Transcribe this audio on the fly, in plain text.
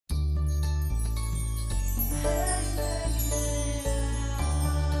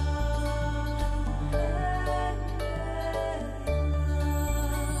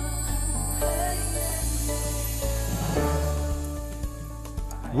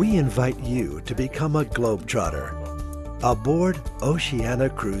we invite you to become a globetrotter aboard Oceania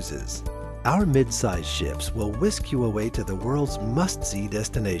Cruises. Our mid-size ships will whisk you away to the world's must-see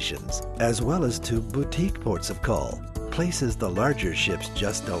destinations, as well as to boutique ports of call, places the larger ships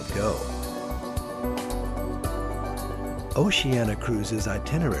just don't go. Oceania Cruises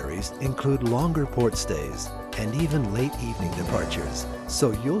itineraries include longer port stays and even late evening departures,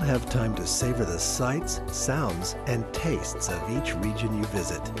 so you'll have time to savor the sights, sounds, and tastes of each region you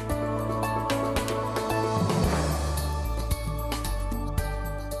visit.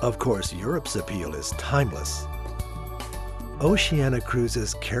 Of course, Europe's appeal is timeless. Oceania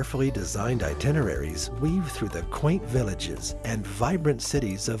Cruises' carefully designed itineraries weave through the quaint villages and vibrant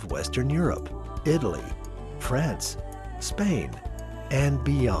cities of Western Europe, Italy, France, Spain, and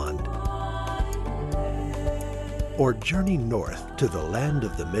beyond. Or journey north to the land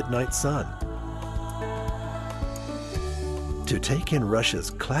of the midnight sun. To take in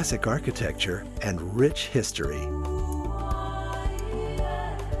Russia's classic architecture and rich history.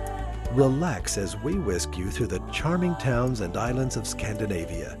 Relax as we whisk you through the charming towns and islands of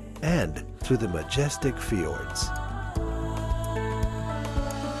Scandinavia and through the majestic fjords.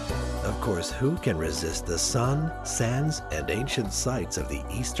 Of course, who can resist the sun, sands, and ancient sites of the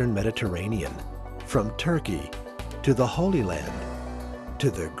Eastern Mediterranean? From Turkey to the Holy Land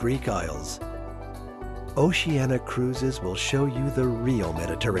to the Greek Isles, Oceania Cruises will show you the real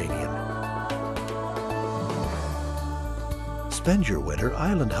Mediterranean. Spend your winter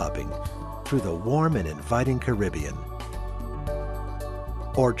island hopping through the warm and inviting Caribbean.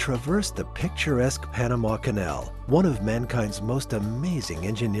 Or traverse the picturesque Panama Canal, one of mankind's most amazing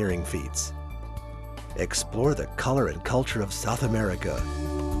engineering feats. Explore the color and culture of South America.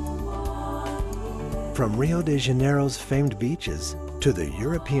 From Rio de Janeiro's famed beaches to the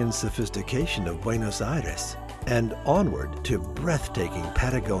European sophistication of Buenos Aires and onward to breathtaking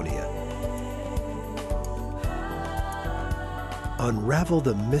Patagonia. Unravel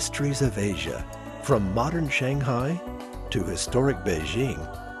the mysteries of Asia, from modern Shanghai to historic Beijing,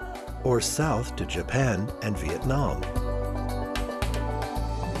 or south to Japan and Vietnam.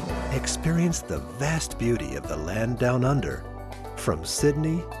 Experience the vast beauty of the land down under, from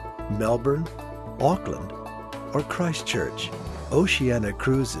Sydney, Melbourne, Auckland, or Christchurch. Oceania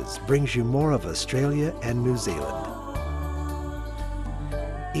Cruises brings you more of Australia and New Zealand.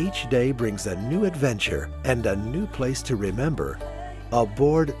 Each day brings a new adventure and a new place to remember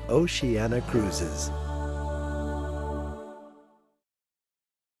aboard Oceania Cruises.